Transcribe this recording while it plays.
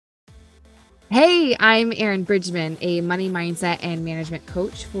Hey, I'm Erin Bridgman, a money mindset and management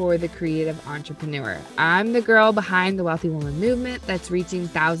coach for the creative entrepreneur. I'm the girl behind the Wealthy Woman movement that's reaching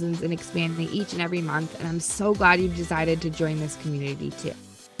thousands and expanding each and every month, and I'm so glad you've decided to join this community too.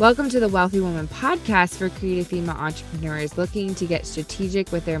 Welcome to the Wealthy Woman podcast for creative female entrepreneurs looking to get strategic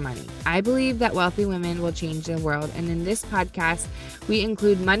with their money. I believe that wealthy women will change the world, and in this podcast, we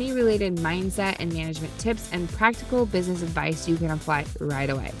include money-related mindset and management tips and practical business advice you can apply right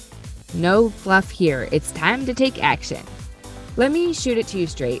away. No fluff here. It's time to take action. Let me shoot it to you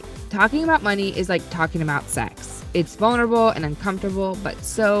straight. Talking about money is like talking about sex. It's vulnerable and uncomfortable, but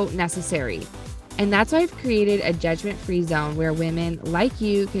so necessary. And that's why I've created a judgment-free zone where women like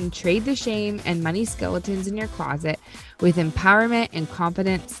you can trade the shame and money skeletons in your closet with empowerment and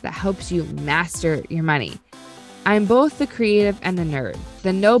confidence that helps you master your money. I'm both the creative and the nerd,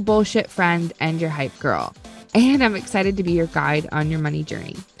 the no bullshit friend and your hype girl. And I'm excited to be your guide on your money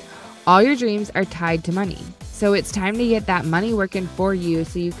journey. All your dreams are tied to money, so it's time to get that money working for you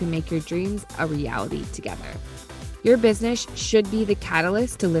so you can make your dreams a reality together. Your business should be the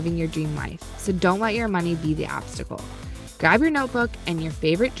catalyst to living your dream life, so don't let your money be the obstacle. Grab your notebook and your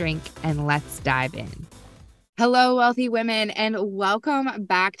favorite drink, and let's dive in. Hello, wealthy women, and welcome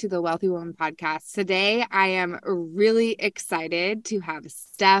back to the Wealthy Woman podcast. Today, I am really excited to have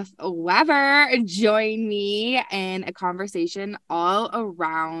Steph Weber join me in a conversation all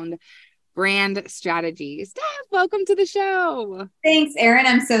around brand strategy. Steph, welcome to the show. Thanks, Erin.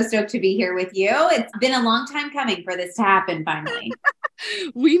 I'm so stoked to be here with you. It's been a long time coming for this to happen finally.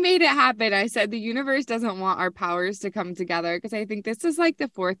 We made it happen. I said the universe doesn't want our powers to come together because I think this is like the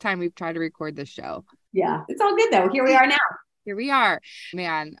fourth time we've tried to record this show. Yeah, it's all good though. Here we are now. Here we are.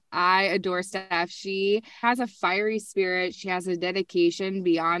 Man, I adore Steph. She has a fiery spirit. She has a dedication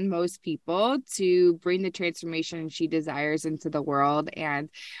beyond most people to bring the transformation she desires into the world. And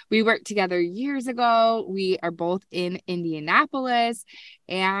we worked together years ago. We are both in Indianapolis,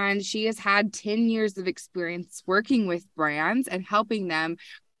 and she has had 10 years of experience working with brands and helping them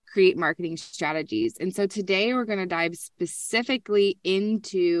create marketing strategies. And so today we're going to dive specifically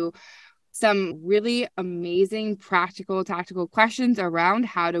into some really amazing practical, tactical questions around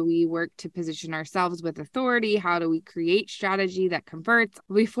how do we work to position ourselves with authority? How do we create strategy that converts?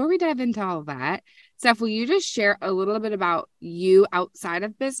 Before we dive into all of that, Steph, will you just share a little bit about you outside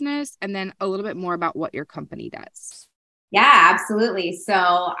of business and then a little bit more about what your company does? Yeah, absolutely. So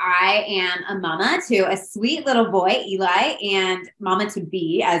I am a mama to a sweet little boy, Eli, and mama to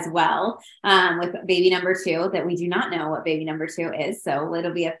be as well, with baby number 2 that we do not know what baby number 2 is. So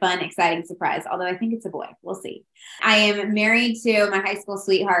it'll be a fun, exciting surprise, although I think it's a boy. We'll see. I am married to my high school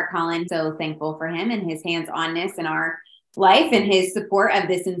sweetheart, Colin. So thankful for him and his hands-onness in our life and his support of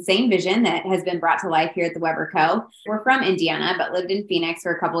this insane vision that has been brought to life here at the Weber Co. We're from Indiana, but lived in Phoenix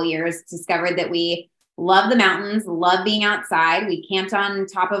for a couple of years, discovered that we love the mountains, love being outside. We camped on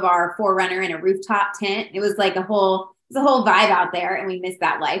top of our 4Runner in a rooftop tent. It was like a whole vibe out there, and we miss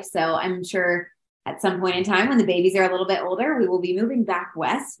that life. So I'm sure at some point in time when the babies are a little bit older, we will be moving back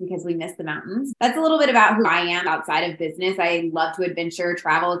west because we miss the mountains. That's a little bit about who I am outside of business. I love to adventure,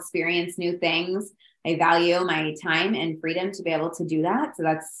 travel, experience new things. I value my time and freedom to be able to do that. So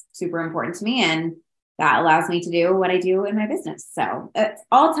that's super important to me. And that allows me to do what I do in my business. So it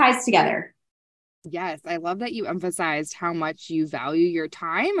all ties together. Yes, I love that you emphasized how much you value your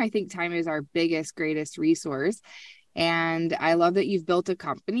time. I think time is our biggest, greatest resource. And I love that you've built a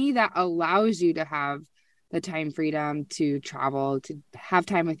company that allows you to have the time freedom to travel, to have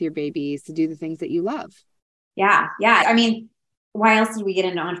time with your babies, to do the things that you love. Yeah. Yeah. I mean, why else did we get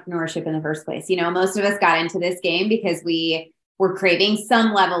into entrepreneurship in the first place? You know, most of us got into this game because we were craving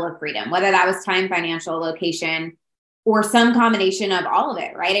some level of freedom, whether that was time, financial, location, or some combination of all of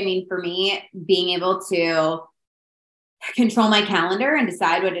it, right? I mean, for me, being able to control my calendar and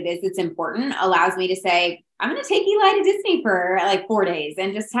decide what it is that's important allows me to say, I'm going to take Eli to Disney for like 4 days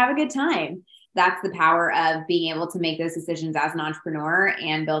and just have a good time. That's the power of being able to make those decisions as an entrepreneur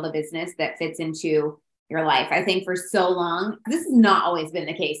and build a business that fits into your life. I think for so long, this has not always been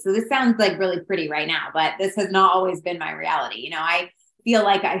the case. So this sounds like really pretty right now, but this has not always been my reality. You know, I feel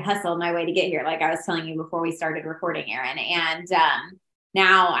like I hustled my way to get here. Like I was telling you before we started recording, Erin. And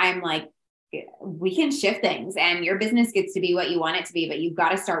now I'm like, we can shift things and your business gets to be what you want it to be, but you've got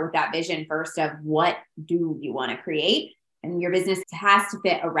to start with that vision first of what do you want to create? And your business has to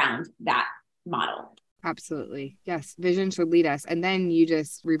fit around that model. Absolutely. Yes. Vision should lead us. And then you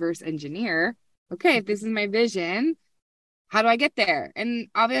just reverse engineer. Okay, if this is my vision, how do I get there? And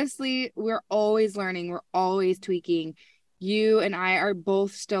obviously we're always learning. We're always tweaking. You and I are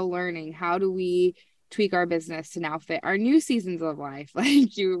both still learning. How do we tweak our business to now fit our new seasons of life.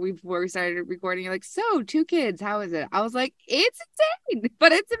 Like before we started recording, you're like, so 2 kids, how is it? I was like, it's insane,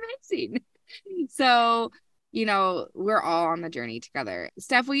 but it's amazing. So, we're all on the journey together.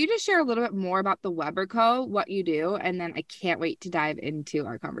 Steph, will you just share a little bit more about the Weber Co., what you do? And then I can't wait to dive into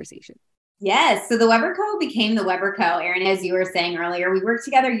our conversation. Yes. So the Weber Co. became the Weber Co. Erin, as you were saying earlier, we worked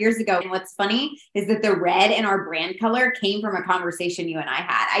together years ago. And what's funny is that the red in our brand color came from a conversation you and I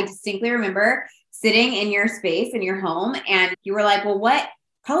had. I distinctly remember sitting in your space in your home and you were like, well, what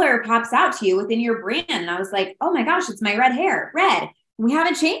color pops out to you within your brand? And I was like, oh my gosh, it's my red hair, red. We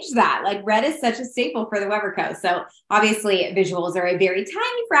haven't changed that. Like red is such a staple for the Weber Co. So obviously visuals are a very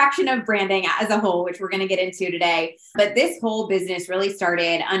tiny fraction of branding as a whole, which we're going to get into today. But this whole business really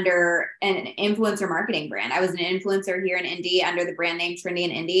started under an influencer marketing brand. I was an influencer here in Indy under the brand name Trendy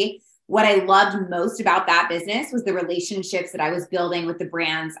and Indy. What I loved most about that business was the relationships that I was building with the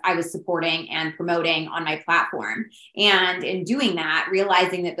brands I was supporting and promoting on my platform. And in doing that,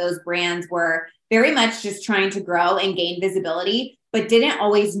 realizing that those brands were very much just trying to grow and gain visibility, but didn't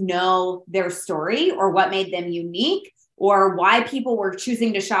always know their story or what made them unique or why people were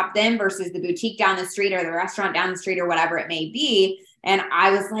choosing to shop them versus the boutique down the street or the restaurant down the street or whatever it may be. And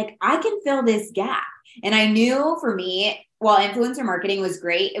I was like, I can fill this gap. And I knew for me, while influencer marketing was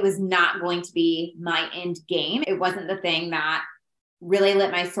great, it was not going to be my end game. It wasn't the thing that really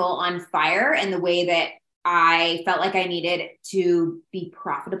lit my soul on fire in the way that I felt like I needed to be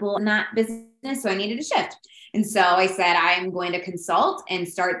profitable in that business. So I needed to shift. And so I said, I'm going to consult and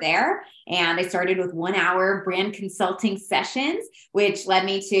start there. And I started with 1-hour brand consulting sessions, which led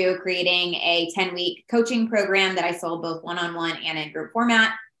me to creating a 10-week coaching program that I sold both one-on-one and in group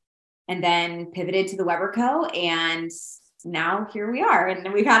format, and then pivoted to the Weber Co. And now here we are.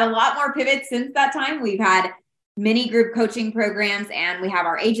 And we've had a lot more pivots since that time. We've had many group coaching programs and we have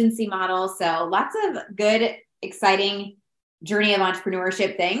our agency model. So lots of good, exciting journey of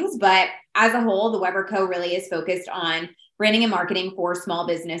entrepreneurship things. But as a whole, the Weber Co. really is focused on branding and marketing for small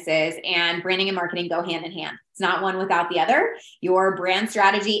businesses, and branding and marketing go hand in hand. It's not one without the other. Your brand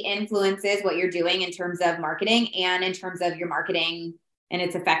strategy influences what you're doing in terms of marketing and in terms of your marketing and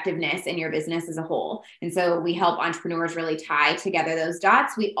its effectiveness in your business as a whole. And so we help entrepreneurs really tie together those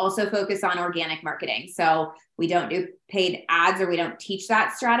dots. We also focus on organic marketing. So we don't do paid ads, or we don't teach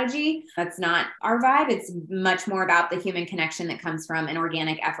that strategy. That's not our vibe. It's much more about the human connection that comes from an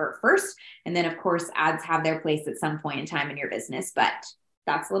organic effort first. And then of course, ads have their place at some point in time in your business, but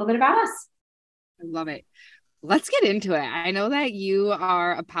that's a little bit about us. I love it. Let's get into it. I know that you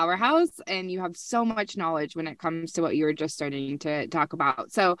are a powerhouse and you have so much knowledge when it comes to what you were just starting to talk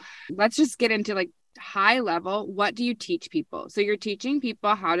about. So let's just get into like high level. What do you teach people? So you're teaching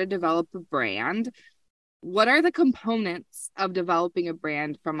people how to develop a brand. What are the components of developing a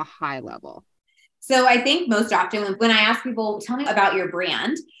brand from a high level? So I think most often when I ask people, tell me about your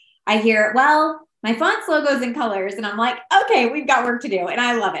brand, I hear, well, my fonts, logos, and colors. And I'm like, okay, we've got work to do. And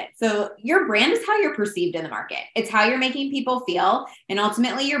I love it. So your brand is how you're perceived in the market. It's how you're making people feel. And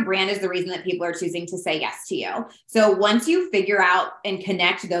ultimately your brand is the reason that people are choosing to say yes to you. So once you figure out and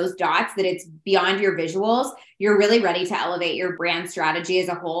connect those dots, that it's beyond your visuals, you're really ready to elevate your brand strategy as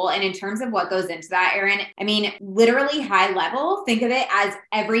a whole. And in terms of what goes into that, Erin, I mean, literally high level, think of it as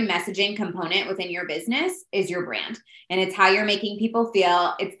every messaging component within your business is your brand. And it's how you're making people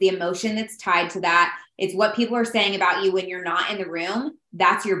feel. It's the emotion that's tied to that. It's what people are saying about you when you're not in the room.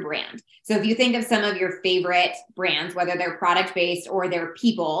 That's your brand. So if you think of some of your favorite brands, whether they're product-based or they're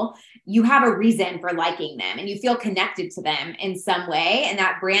people, you have a reason for liking them and you feel connected to them in some way. And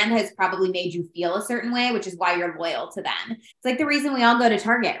that brand has probably made you feel a certain way, which is why you're loyal to them. It's like the reason we all go to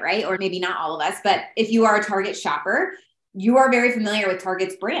Target, right? Or maybe not all of us, but if you are a Target shopper, you are very familiar with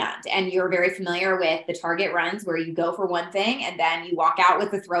Target's brand, and you're very familiar with the Target runs where you go for one thing and then you walk out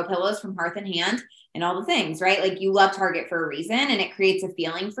with the throw pillows from Hearth and Hand and all the things, right? Like you love Target for a reason, and it creates a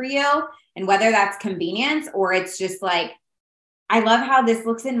feeling for you. And whether that's convenience or it's just like, I love how this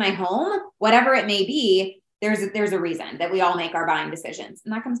looks in my home, whatever it may be, there's a reason that we all make our buying decisions.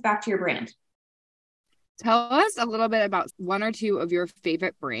 And that comes back to your brand. Tell us a little bit about one or two of your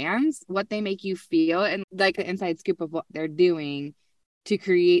favorite brands, what they make you feel, and like the inside scoop of what they're doing to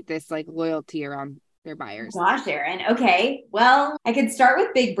create this like loyalty around their buyers. Gosh, Erin. Okay. Well, I could start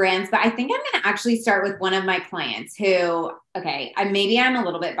with big brands, but I think I'm going to actually start with one of my clients who, okay, maybe I'm a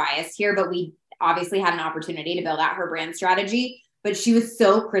little bit biased here, but we obviously had an opportunity to build out her brand strategy, but she was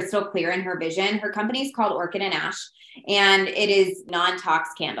so crystal clear in her vision. Her company is called Orchid and Ash, and it is non-tox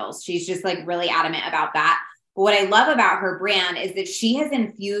candles. She's just like really adamant about that. But what I love about her brand is that she has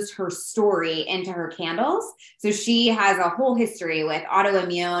infused her story into her candles. So she has a whole history with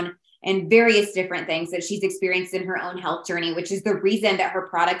autoimmune and various different things that she's experienced in her own health journey, which is the reason that her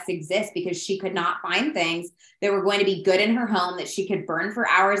products exist, because she could not find things that were going to be good in her home that she could burn for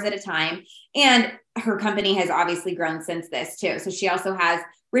hours at a time. And her company has obviously grown since this too. So she also has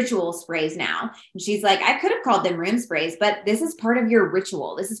ritual sprays now. And she's like, I could have called them room sprays, but this is part of your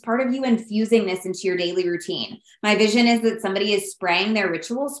ritual. This is part of you infusing this into your daily routine. My vision is that somebody is spraying their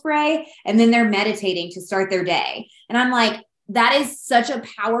ritual spray and then they're meditating to start their day. And I'm like, that is such a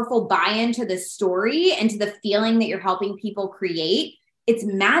powerful buy-in to the story and to the feeling that you're helping people create. It's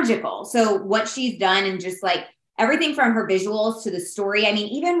magical. So what she's done, and just like everything from her visuals to the story. I mean,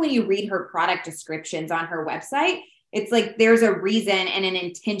 even when you read her product descriptions on her website, it's like there's a reason and an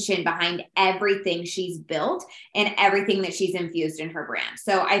intention behind everything she's built and everything that she's infused in her brand.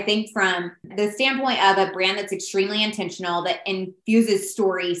 So I think from the standpoint of a brand that's extremely intentional, that infuses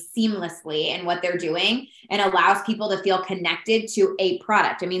story seamlessly in what they're doing and allows people to feel connected to a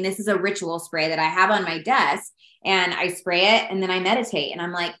product. I mean, this is a ritual spray that I have on my desk, and I spray it and then I meditate. And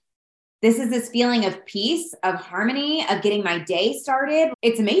I'm like, this is this feeling of peace, of harmony, of getting my day started.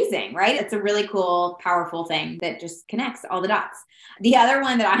 It's amazing, right? It's a really cool, powerful thing that just connects all the dots. The other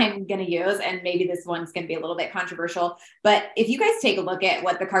one that I'm going to use, and maybe this one's going to be a little bit controversial, but if you guys take a look at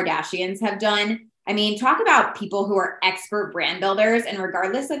what the Kardashians have done, I mean, talk about people who are expert brand builders, and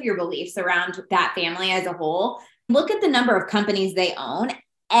regardless of your beliefs around that family as a whole, look at the number of companies they own.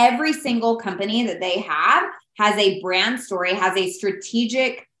 Every single company that they have has a brand story, has a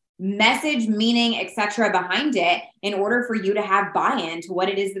strategic message, meaning, etc. behind it in order for you to have buy-in to what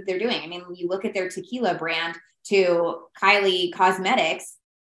it is that they're doing. I mean, when you look at their tequila brand to Kylie Cosmetics,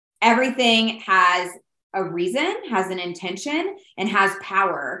 everything has a reason, has an intention, and has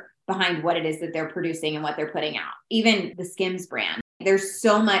power behind what it is that they're producing and what they're putting out. Even the Skims brand. There's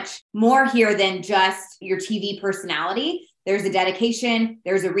so much more here than just your TV personality. There's a dedication,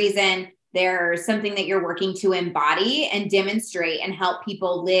 there's a reason, there's something that you're working to embody and demonstrate and help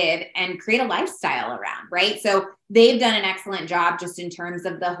people live and create a lifestyle around, right? So they've done an excellent job just in terms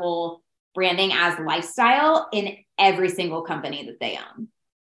of the whole branding as lifestyle in every single company that they own.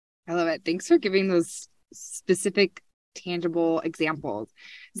 I love it. Thanks for giving those specific, tangible examples.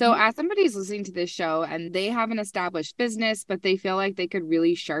 So as somebody's listening to this show and they have an established business, but they feel like they could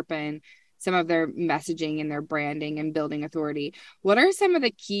really sharpen some of their messaging and their branding and building authority, what are some of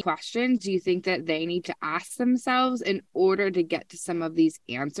the key questions do you think that they need to ask themselves in order to get to some of these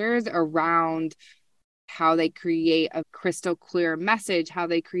answers around how they create a crystal clear message, how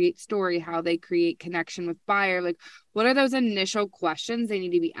they create story, how they create connection with buyer? Like, what are those initial questions they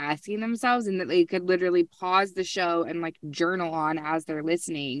need to be asking themselves, and that they could literally pause the show and like journal on as they're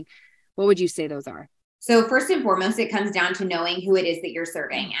listening? What would you say those are? So first and foremost, it comes down to knowing who it is that you're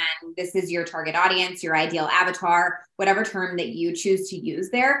serving. And this is your target audience, your ideal avatar, whatever term that you choose to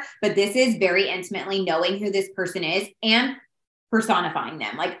use there. But this is very intimately knowing who this person is and personifying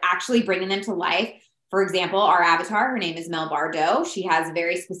them, like actually bringing them to life. For example, our avatar, her name is Mel Bardo. She has a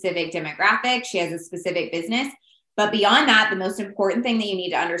very specific demographic. She has a specific business. But beyond that, the most important thing that you need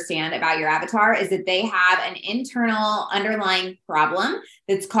to understand about your avatar is that they have an internal underlying problem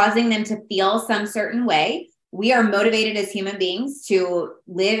that's causing them to feel some certain way. We are motivated as human beings to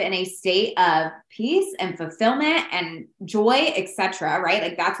live in a state of peace and fulfillment and joy, etc. Right?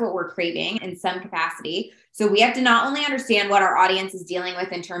 Like that's what we're craving in some capacity. So we have to not only understand what our audience is dealing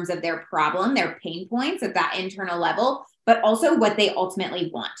with in terms of their problem, their pain points at that internal level, but also what they ultimately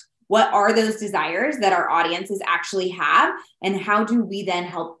want. What are those desires that our audiences actually have? And how do we then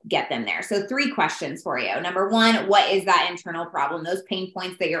help get them there? So 3 questions for you. Number 1, what is that internal problem? Those pain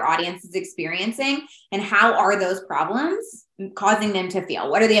points that your audience is experiencing, and how are those problems causing them to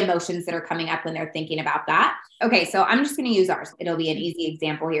feel? What are the emotions that are coming up when they're thinking about that? Okay, so I'm just going to use ours. It'll be an easy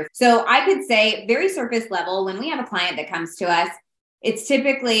example here. So I could say very surface level, when we have a client that comes to us, it's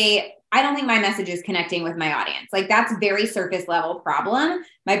typically, I don't think my message is connecting with my audience. Like that's very surface level problem.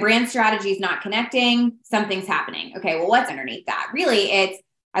 My brand strategy is not connecting. Something's happening. Okay, well, what's underneath that? Really, it's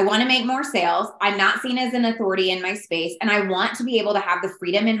I want to make more sales. I'm not seen as an authority in my space, and I want to be able to have the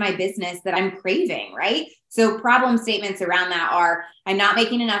freedom in my business that I'm craving, right? So problem statements around that are, I'm not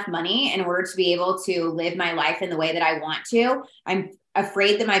making enough money in order to be able to live my life in the way that I want to. I'm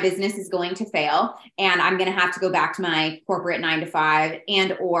afraid that my business is going to fail and I'm going to have to go back to my corporate 9 to 5,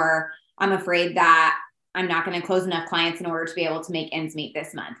 and or I'm afraid that I'm not going to close enough clients in order to be able to make ends meet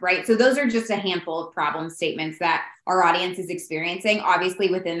this month, right? So those are just a handful of problem statements that our audience is experiencing. Obviously,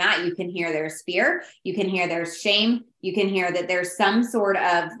 within that, you can hear there's fear, you can hear there's shame, you can hear that there's some sort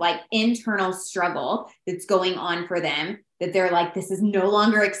of like internal struggle that's going on for them, that they're like, this is no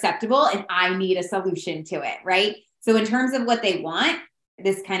longer acceptable and I need a solution to it, right? So in terms of what they want,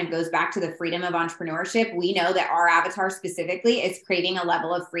 this kind of goes back to the freedom of entrepreneurship. We know that our avatar specifically is craving a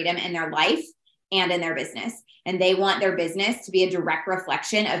level of freedom in their life and in their business. And they want their business to be a direct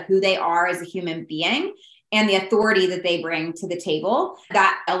reflection of who they are as a human being and the authority that they bring to the table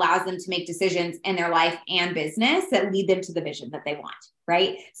that allows them to make decisions in their life and business that lead them to the vision that they want,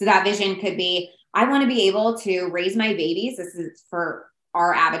 right? So that vision could be, I want to be able to raise my babies. This is for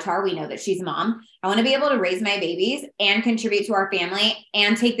our avatar. We know that she's a mom. I want to be able to raise my babies and contribute to our family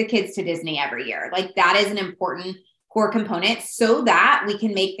and take the kids to Disney every year. Like that is an important core component so that we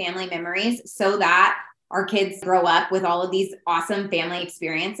can make family memories, so that our kids grow up with all of these awesome family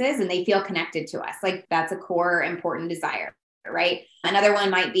experiences and they feel connected to us. Like that's a core important desire, right? Another one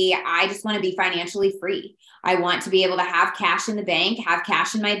might be, I just want to be financially free. I want to be able to have cash in the bank, have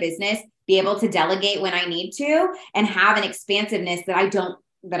cash in my business, be able to delegate when I need to, and have an expansiveness that I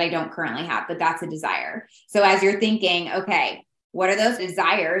don't currently have, but that's a desire. So as you're thinking, okay, what are those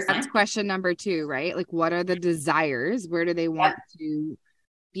desires? That's question number 2, right? Like, what are the desires? Where do they want to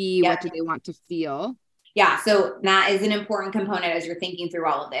be? What do they want to feel? Yeah. So that is an important component as you're thinking through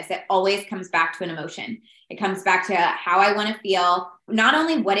all of this. It always comes back to an emotion. It comes back to how I want to feel. Not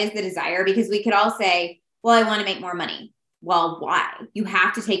only what is the desire, because we could all say, well, I want to make more money. Well, why? You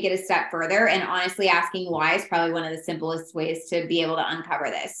have to take it a step further. And honestly, asking why is probably one of the simplest ways to be able to uncover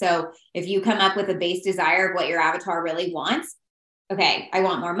this. So if you come up with a base desire of what your avatar really wants, okay, I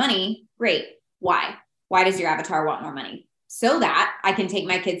want more money. Great. Why? Why does your avatar want more money? So that I can take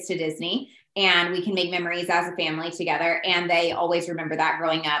my kids to Disney and we can make memories as a family together. And they always remember that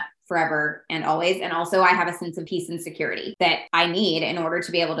growing up forever and always. And also I have a sense of peace and security that I need in order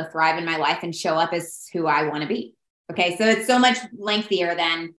to be able to thrive in my life and show up as who I want to be. Okay. So it's so much lengthier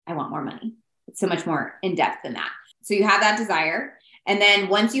than I want more money. It's so much more in depth than that. So you have that desire. And then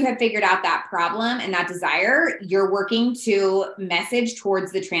once you have figured out that problem and that desire, you're working to message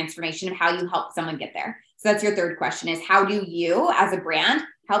towards the transformation of how you help someone get there. So that's your third question is, how do you as a brand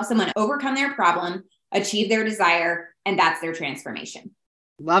help someone overcome their problem, achieve their desire, and that's their transformation?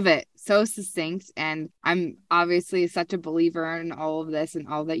 Love it. So succinct. And I'm obviously such a believer in all of this and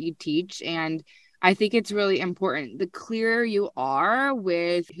all that you teach. And I think it's really important. The clearer you are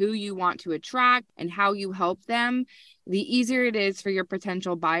with who you want to attract and how you help them, the easier it is for your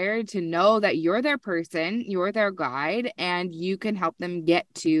potential buyer to know that you're their person, you're their guide, and you can help them get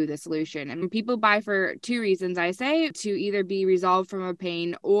to the solution. And people buy for 2 reasons, I say, to either be resolved from a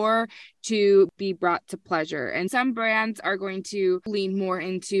pain or to be brought to pleasure. And some brands are going to lean more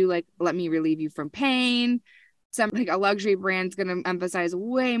into like, let me relieve you from pain. Some like a luxury brand's going to emphasize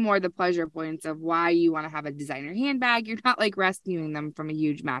way more the pleasure points of why you want to have a designer handbag. You're not like rescuing them from a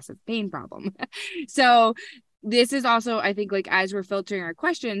huge, massive pain problem. So this is also, I think, like as we're filtering our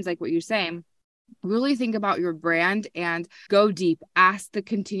questions, like what you're saying, really think about your brand and go deep, ask the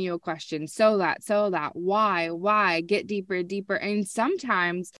continual questions. So that, why, get deeper. And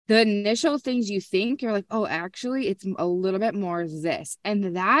sometimes the initial things you think, you're like, oh, actually, it's a little bit more this.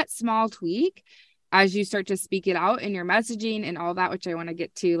 And that small tweak, as you start to speak it out in your messaging and all that, which I want to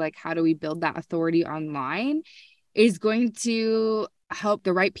get to, like, how do we build that authority online, is going to help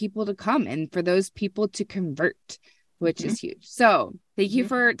the right people to come and for those people to convert, which is huge. So thank you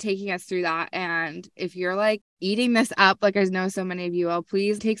for taking us through that. And if you're like eating this up, like I know so many of you will,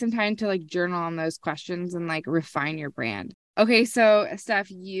 please take some time to like journal on those questions and like refine your brand. Okay, so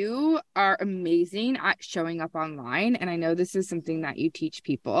Steph, you are amazing at showing up online. And I know this is something that you teach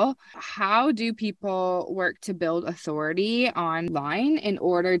people. How do people work to build authority online in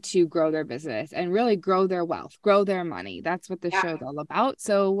order to grow their business and really grow their wealth, grow their money? That's what the show's all about.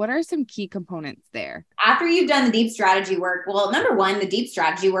 So what are some key components there? After you've done the deep strategy work, well, number one, the deep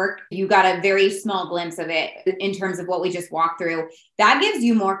strategy work, you got a very small glimpse of it in terms of what we just walked through. That gives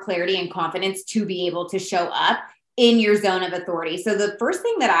you more clarity and confidence to be able to show up in your zone of authority. So the first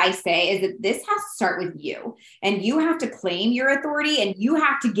thing that I say is that this has to start with you, and you have to claim your authority, and you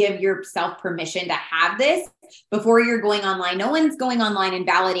have to give yourself permission to have this before you're going online. No one's going online and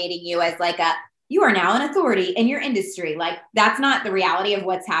validating you as like you are now an authority in your industry. Like that's not the reality of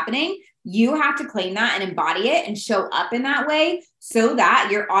what's happening. You have to claim that and embody it and show up in that way so that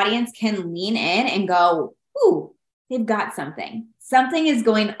your audience can lean in and go, ooh, they've got something. Something is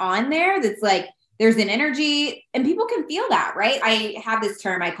going on there that's like, there's an energy and people can feel that, right? I have this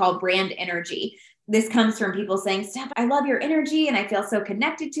term I call brand energy. This comes from people saying, Steph, I love your energy and I feel so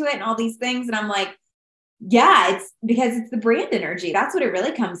connected to it and all these things. And I'm like, yeah, it's because it's the brand energy. That's what it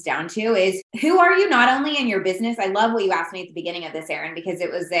really comes down to is who are you not only in your business? I love what you asked me at the beginning of this, Erin, because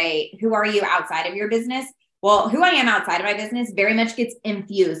it was who are you outside of your business? Well, who I am outside of my business very much gets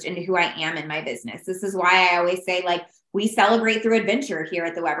infused into who I am in my business. This is why I always say like, we celebrate through adventure here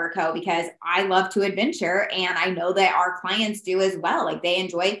at the Weber Co. because I love to adventure. And I know that our clients do as well. Like they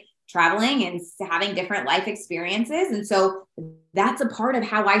enjoy traveling and having different life experiences. And so that's a part of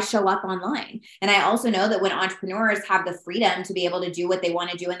how I show up online. And I also know that when entrepreneurs have the freedom to be able to do what they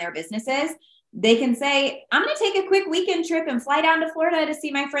want to do in their businesses, they can say, I'm going to take a quick weekend trip and fly down to Florida to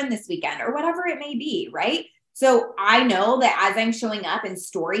see my friend this weekend or whatever it may be, right? So I know that as I'm showing up in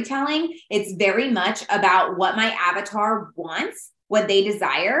storytelling, it's very much about what my avatar wants, what they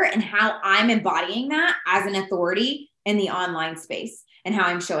desire, and how I'm embodying that as an authority in the online space and how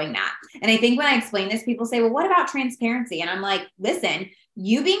I'm showing that. And I think when I explain this, people say, well, what about transparency? And I'm like, listen,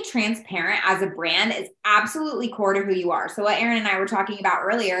 you being transparent as a brand is absolutely core to who you are. So what Erin and I were talking about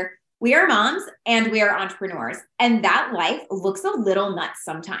earlier, we are moms and we are entrepreneurs, and that life looks a little nuts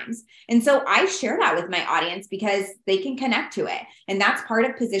sometimes. And so I share that with my audience because they can connect to it. And that's part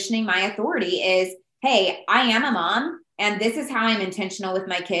of positioning my authority is, hey, I am a mom and this is how I'm intentional with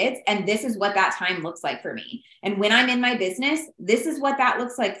my kids. And this is what that time looks like for me. And when I'm in my business, this is what that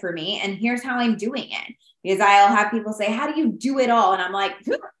looks like for me. And here's how I'm doing it. Because I'll have people say, how do you do it all? And I'm like,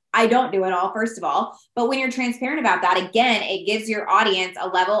 I don't do it all, first of all. But when you're transparent about that, again, it gives your audience a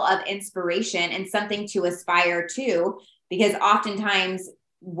level of inspiration and something to aspire to, because oftentimes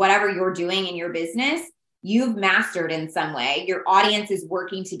whatever you're doing in your business, you've mastered in some way. Your audience is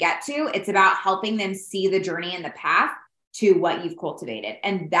working to get to. It's about helping them see the journey and the path to what you've cultivated.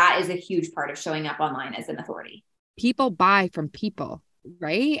 And that is a huge part of showing up online as an authority. People buy from people,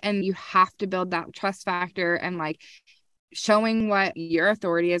 right? And you have to build that trust factor and like showing what your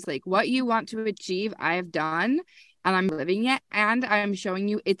authority is, like what you want to achieve, I have done and I'm living it. And I'm showing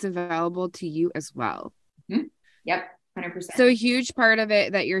you it's available to you as well. Mm-hmm. Yep. 100%. So a huge part of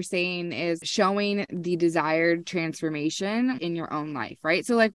it that you're saying is showing the desired transformation in your own life, right?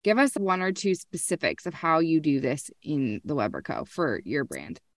 So like give us one or two specifics of how you do this in the Weber Co. for your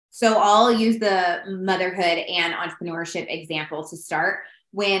brand. So I'll use the motherhood and entrepreneurship example to start.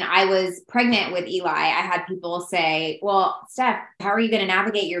 When I was pregnant with Eli, I had people say, well, Steph, how are you going to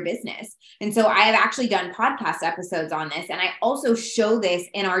navigate your business? And so I have actually done podcast episodes on this. And I also show this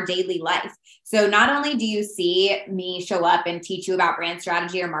in our daily life. So not only do you see me show up and teach you about brand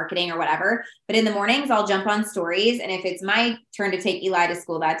strategy or marketing or whatever, but in the mornings I'll jump on stories. And if it's my turn to take Eli to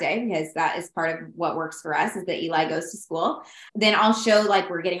school that day, because that is part of what works for us is that Eli goes to school, then I'll show like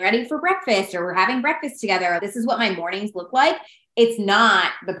we're getting ready for breakfast or we're having breakfast together. This is what my mornings look like. It's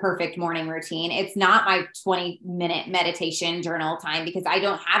not the perfect morning routine. It's not my 20-minute meditation journal time because I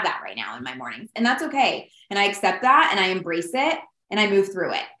don't have that right now in my mornings. And that's okay. And I accept that and I embrace it and I move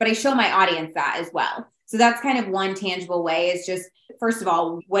through it. But I show my audience that as well. So that's kind of one tangible way is just, first of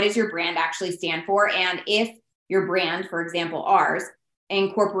all, what does your brand actually stand for? And if your brand, for example, ours,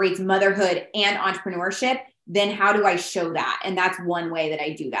 incorporates motherhood and entrepreneurship, then how do I show that? And that's one way that I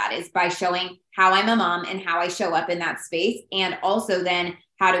do that is by showing how I'm a mom and how I show up in that space. And also then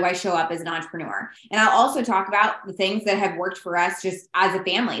how do I show up as an entrepreneur? And I'll also talk about the things that have worked for us just as a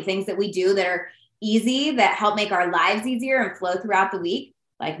family, things that we do that are easy, that help make our lives easier and flow throughout the week,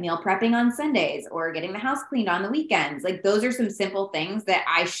 like meal prepping on Sundays or getting the house cleaned on the weekends. Like those are some simple things that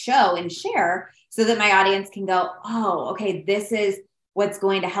I show and share so that my audience can go, oh, okay, this is what's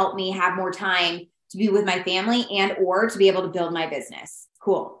going to help me have more time to be with my family and or to be able to build my business.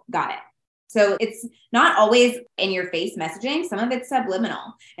 Cool. Got it. So it's not always in your face messaging. Some of it's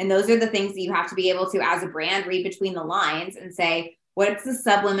subliminal. And those are the things that you have to be able to, as a brand, read between the lines and say, what's the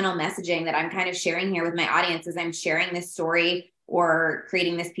subliminal messaging that I'm kind of sharing here with my audience as I'm sharing this story or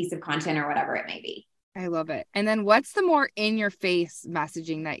creating this piece of content or whatever it may be. I love it. And then what's the more in your face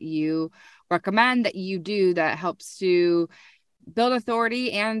messaging that you recommend that you do that helps to build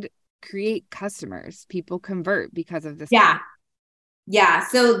authority and create customers? People convert because of this. Yeah. Yeah.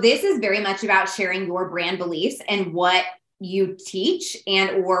 So this is very much about sharing your brand beliefs and what you teach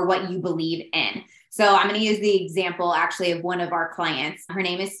and or what you believe in. So I'm going to use the example actually of one of our clients. Her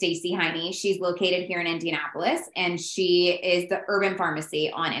name is Stacy Heine. She's located here in Indianapolis and she is the Urban Pharmacy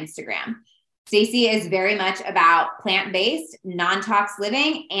on Instagram. Stacy is very much about plant-based, non-tox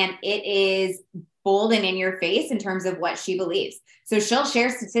living, and it is bold and in your face in terms of what she believes. So she'll share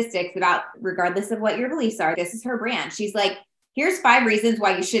statistics about, regardless of what your beliefs are, this is her brand. She's like, here's 5 reasons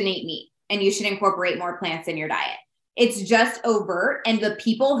why you shouldn't eat meat and you should incorporate more plants in your diet. It's just overt. And the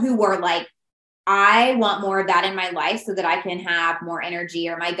people who are like, I want more of that in my life so that I can have more energy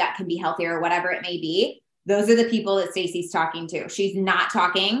or my gut can be healthier or whatever it may be. Those are the people that Stacey's talking to. She's not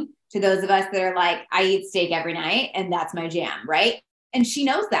talking to those of us that are like, I eat steak every night and that's my jam, right? And she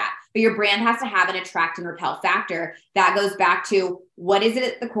knows that, but your brand has to have an attract and repel factor. That goes back to what is it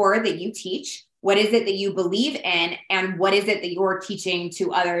at the core that you teach? What is it that you believe in? And what is it that you're teaching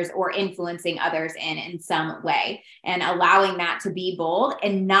to others or influencing others in some way? And allowing that to be bold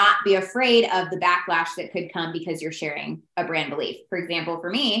and not be afraid of the backlash that could come because you're sharing a brand belief. For example, for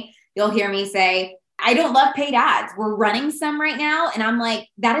me, you'll hear me say, I don't love paid ads. We're running some right now. And I'm like,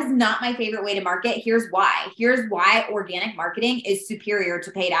 that is not my favorite way to market. Here's why. Here's why organic marketing is superior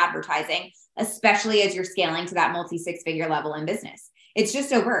to paid advertising, especially as you're scaling to that multi-six-figure level in business. It's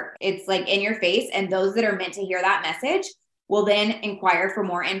just overt. It's like in your face. And those that are meant to hear that message will then inquire for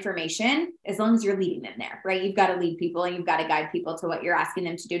more information as long as you're leading them there, right? You've got to lead people and you've got to guide people to what you're asking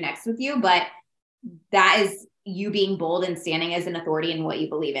them to do next with you. But that is you being bold and standing as an authority in what you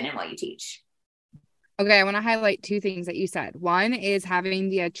believe in and what you teach. Okay, I want to highlight two things that you said. One is having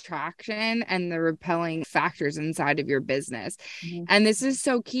the attraction and the repelling factors inside of your business. Mm-hmm. And this is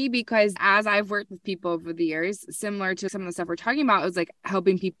so key because as I've worked with people over the years, similar to some of the stuff we're talking about, is like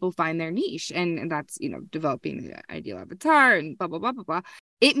helping people find their niche. And that's, developing the ideal avatar and blah, blah, blah, blah, blah.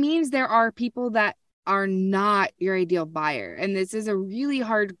 It means there are people that are not your ideal buyer. And this is a really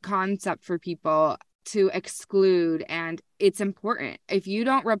hard concept for people to exclude, and it's important. If you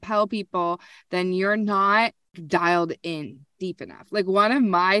don't repel people, then you're not dialed in deep enough. Like one of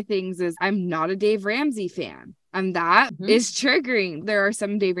my things is I'm not a Dave Ramsey fan, and that is triggering. There are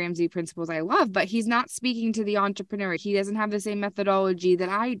some Dave Ramsey principles I love, but he's not speaking to the entrepreneur. He doesn't have the same methodology that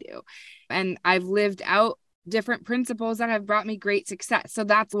I do, and I've lived out different principles that have brought me great success. So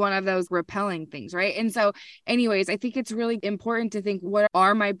that's one of those repelling things, right? And so anyways, I think it's really important to think, what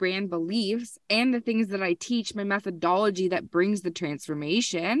are my brand beliefs and the things that I teach, my methodology that brings the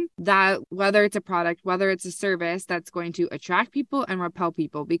transformation, that whether it's a product, whether it's a service, that's going to attract people and repel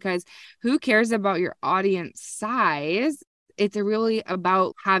people, because who cares about your audience size? It's really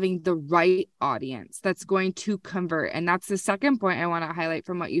about having the right audience that's going to convert. And that's the second point I want to highlight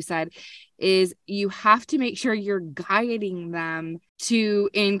from what you said, is you have to make sure you're guiding them to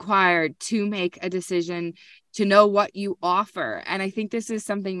inquire, to make a decision, to know what you offer. And I think this is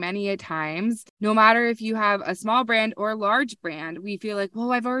something many a times, no matter if you have a small brand or a large brand, we feel like,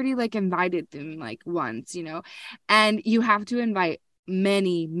 well, I've already invited them once, and you have to invite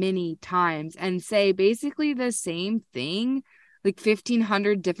many times and say basically the same thing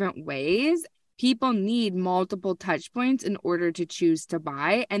 1,500 different ways. People need multiple touch points in order to choose to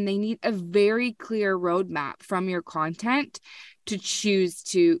buy, and they need a very clear roadmap from your content to choose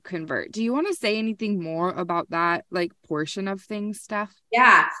to convert. Do you want to say anything more about that portion of things, Steph?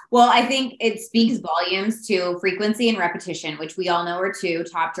 Yeah. Well, I think it speaks volumes to frequency and repetition, which we all know are two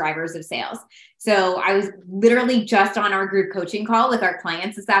top drivers of sales. So I was literally just on our group coaching call with our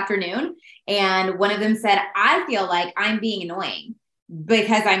clients this afternoon, and one of them said, I feel like I'm being annoying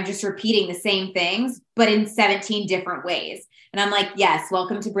because I'm just repeating the same things, but in 17 different ways. And I'm like, yes,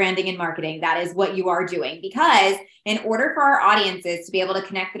 welcome to branding and marketing. That is what you are doing, because in order for our audiences to be able to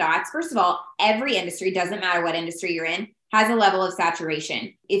connect the dots, first of all, every industry, doesn't matter what industry you're in, has a level of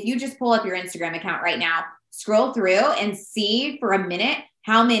saturation. If you just pull up your Instagram account right now, scroll through and see for a minute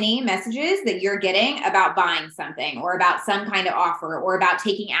how many messages that you're getting about buying something or about some kind of offer or about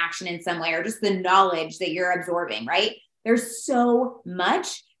taking action in some way, or just the knowledge that you're absorbing, right? There's so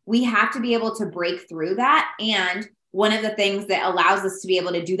much. We have to be able to break through that. And one of the things that allows us to be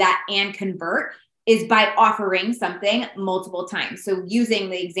able to do that and convert is by offering something multiple times. So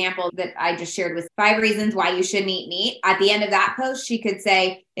using the example that I just shared with 5 reasons why you shouldn't eat meat, at the end of that post, she could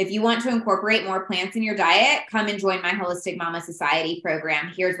say, if you want to incorporate more plants in your diet, come and join my Holistic Mama Society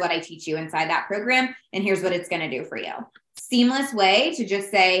program. Here's what I teach you inside that program, and here's what it's going to do for you. Seamless way to just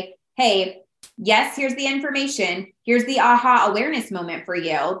say, hey, yes, here's the information. Here's the aha awareness moment for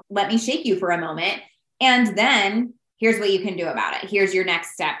you. Let me shake you for a moment. And then here's what you can do about it. Here's your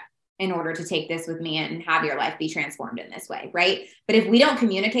next step in order to take this with me and have your life be transformed in this way, right? But if we don't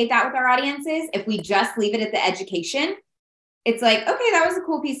communicate that with our audiences, if we just leave it at the education, it's like, okay, that was a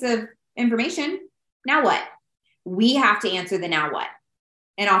cool piece of information. Now what? We have to answer the now what.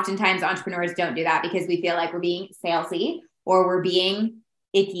 And oftentimes entrepreneurs don't do that because we feel like we're being salesy, or we're being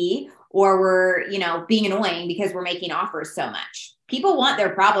icky, or we're, being annoying because we're making offers so much. People want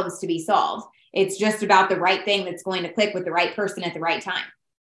their problems to be solved. It's just about the right thing that's going to click with the right person at the right time.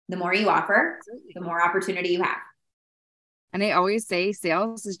 The more you offer, the more opportunity you have. And I always say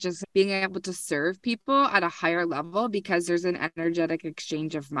sales is just being able to serve people at a higher level because there's an energetic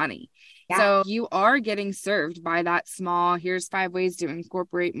exchange of money. Yeah. So you are getting served by that small, here's 5 ways to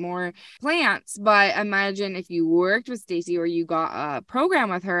incorporate more plants. But imagine if you worked with Stacey or you got a program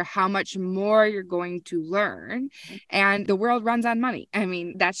with her, how much more you're going to learn. And the world runs on money. I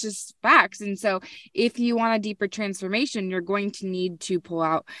mean, that's just facts. And so if you want a deeper transformation, you're going to need to pull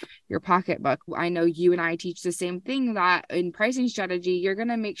out your pocketbook. I know you and I teach the same thing, that in pricing strategy, you're going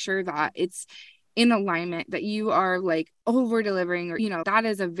to make sure that it's in alignment, that you are like over delivering, or, that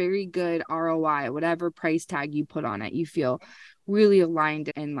is a very good ROI, whatever price tag you put on it, you feel really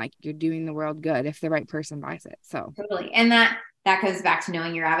aligned and like you're doing the world good if the right person buys it. So totally. And that goes back to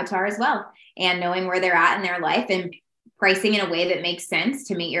knowing your avatar as well, and knowing where they're at in their life and pricing in a way that makes sense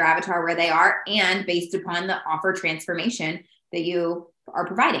to meet your avatar where they are and based upon the offer transformation that you are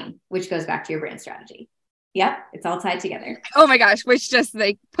providing, which goes back to your brand strategy. Yep. It's all tied together. Oh my gosh, which just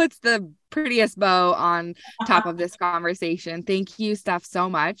like puts the prettiest bow on top of this conversation. Thank you, Steph, so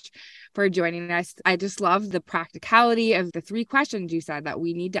much for joining us. I just love the practicality of the 3 questions you said that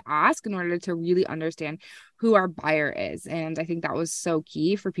we need to ask in order to really understand who our buyer is. And I think that was so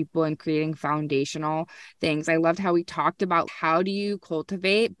key for people in creating foundational things. I loved how we talked about how do you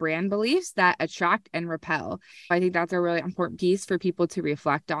cultivate brand beliefs that attract and repel. I think that's a really important piece for people to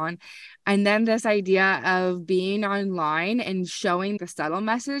reflect on. And then this idea of being online and showing the subtle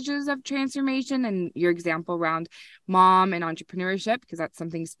messages of transformation, and your example around mom and entrepreneurship, because that's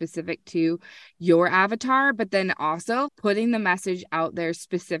something specific to your avatar, but then also putting the message out there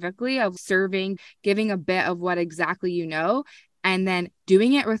specifically of serving, giving a bit of what exactly you know, and then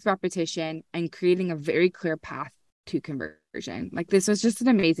doing it with repetition and creating a very clear path to conversion. Like, this was just an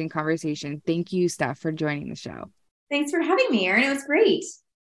amazing conversation. Thank you, Steph, for joining the show. Thanks for having me, Erin. It was great.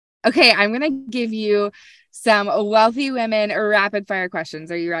 Okay, I'm going to give you some wealthy women rapid fire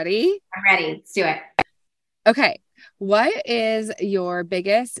questions. Are you ready? I'm ready. Let's do it. Okay. What is your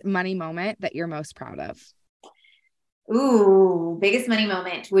biggest money moment that you're most proud of? Ooh, biggest money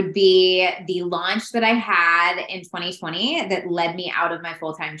moment would be the launch that I had in 2020 that led me out of my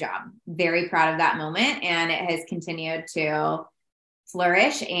full-time job. Very proud of that moment. And it has continued to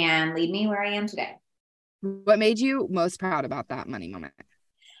flourish and lead me where I am today. What made you most proud about that money moment?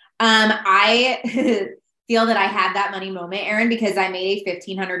 I feel that I had that money moment, Erin, because I made a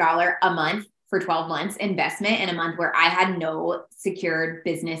 $1,500 a month for 12 months investment in a month where I had no secured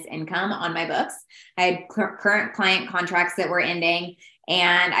business income on my books. I had current client contracts that were ending,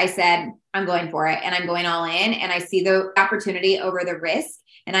 and I said, I'm going for it and I'm going all in, and I see the opportunity over the risk,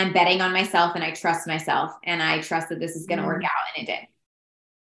 and I'm betting on myself, and I trust myself, and I trust that this is going to work out. And it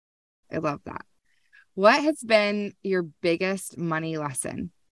did. I love that. What has been your biggest money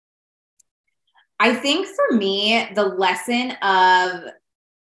lesson? I think for me, the lesson of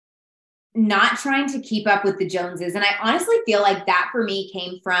not trying to keep up with the Joneses. And I honestly feel like that for me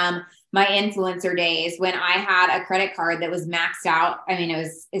came from my influencer days when I had a credit card that was maxed out. I mean, it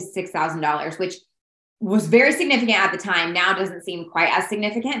was $6,000, which was very significant at the time. Now doesn't seem quite as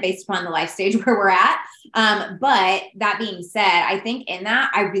significant based upon the life stage where we're at. But that being said, I think in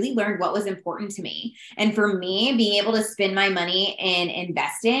that I really learned what was important to me. And for me, being able to spend my money in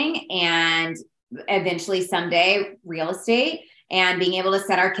investing and eventually someday real estate, and being able to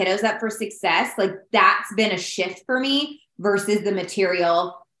set our kiddos up for success, like that's been a shift for me versus the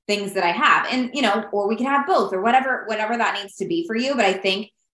material things that I have. And, or we can have both or whatever that needs to be for you. But I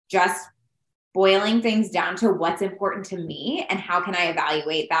think just boiling things down to what's important to me and how can I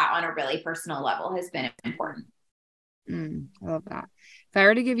evaluate that on a really personal level has been important. I love that. If I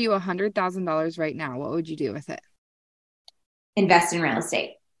were to give you $100,000 right now, what would you do with it? Invest in real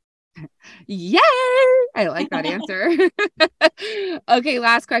estate. Yay! I like that answer. Okay,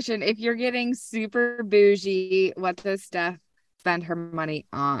 last question. If you're getting super bougie, what does Steph spend her money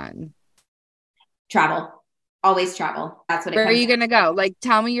on? Travel. Always travel. That's what it Where comes are you going to go? Like,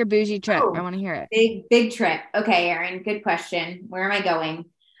 tell me your bougie trip. Oh, I want to hear it. Big trip. Okay, Erin, good question. Where am I going?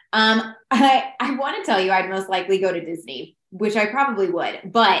 I want to tell you I'd most likely go to Disney, which I probably would.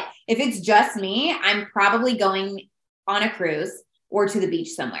 But if it's just me, I'm probably going on a cruise or to the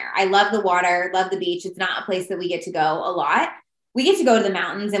beach somewhere. I love the water, love the beach. It's not a place that we get to go a lot. We get to go to the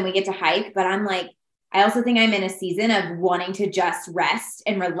mountains and we get to hike, but I'm like, I also think I'm in a season of wanting to just rest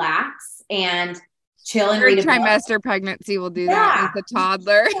and relax and chill and read a book. Trimester pregnancy will do that with a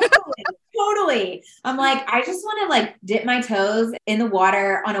toddler. Totally. I'm like, I just want to like dip my toes in the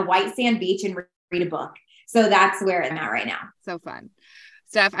water on a white sand beach and read a book. So that's where I'm at right now. So fun.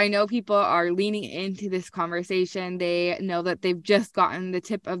 Steph, I know people are leaning into this conversation. They know that they've just gotten the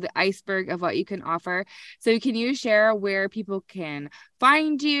tip of the iceberg of what you can offer. So can you share where people can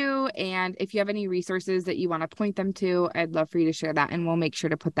find you? And if you have any resources that you want to point them to, I'd love for you to share that. And we'll make sure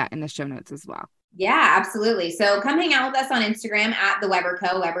to put that in the show notes as well. Yeah, absolutely. So come hang out with us on Instagram at The Weber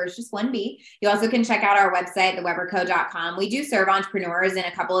Co. Weber is just one B. You also can check out our website, theweberco.com. We do serve entrepreneurs in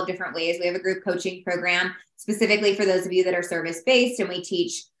a couple of different ways. We have a group coaching program specifically for those of you that are service-based, and we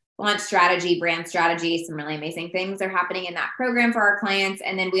teach launch strategy, brand strategy. Some really amazing things are happening in that program for our clients.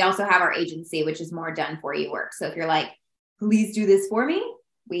 And then we also have our agency, which is more done for you work. So if you're like, please do this for me,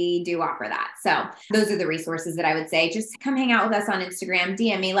 we do offer that. So those are the resources that I would say. Just come hang out with us on Instagram,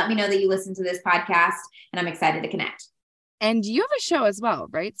 DM me, let me know that you listen to this podcast, and I'm excited to connect. And you have a show as well,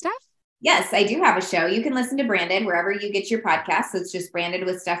 right, Steph? Yes, I do have a show. You can listen to Branded wherever you get your podcast. So it's just Branded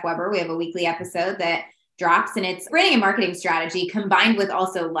with Steph Weber. We have a weekly episode that drops, and it's branding and marketing strategy combined with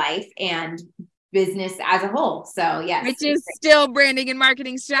also life and business as a whole. So yes. Which is still branding and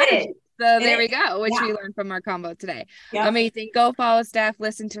marketing strategy. So there we go, which yeah. we learned from our combo today. Yep. Amazing. Go follow Steph,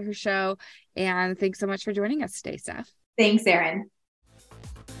 listen to her show. And thanks so much for joining us today, Steph. Thanks, Erin.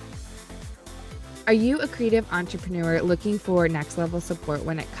 Are you a creative entrepreneur looking for next level support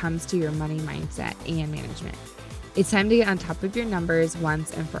when it comes to your money mindset and management? It's time to get on top of your numbers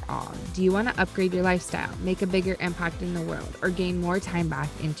once and for all. Do you want to upgrade your lifestyle, make a bigger impact in the world, or gain more time back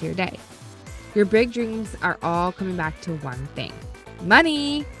into your day? Your big dreams are all coming back to one thing: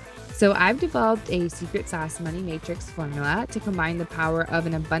 money. So I've developed a secret sauce money matrix formula to combine the power of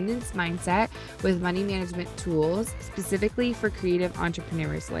an abundance mindset with money management tools specifically for creative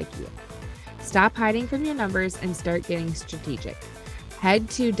entrepreneurs like you. Stop hiding from your numbers and start getting strategic. Head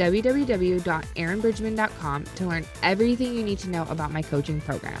to www.erinbridgman.com to learn everything you need to know about my coaching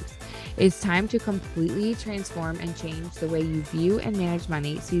programs. It's time to completely transform and change the way you view and manage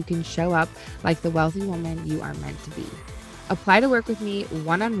money so you can show up like the wealthy woman you are meant to be. Apply to work with me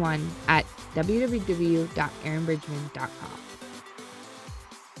one-on-one at www.erinbridgman.com.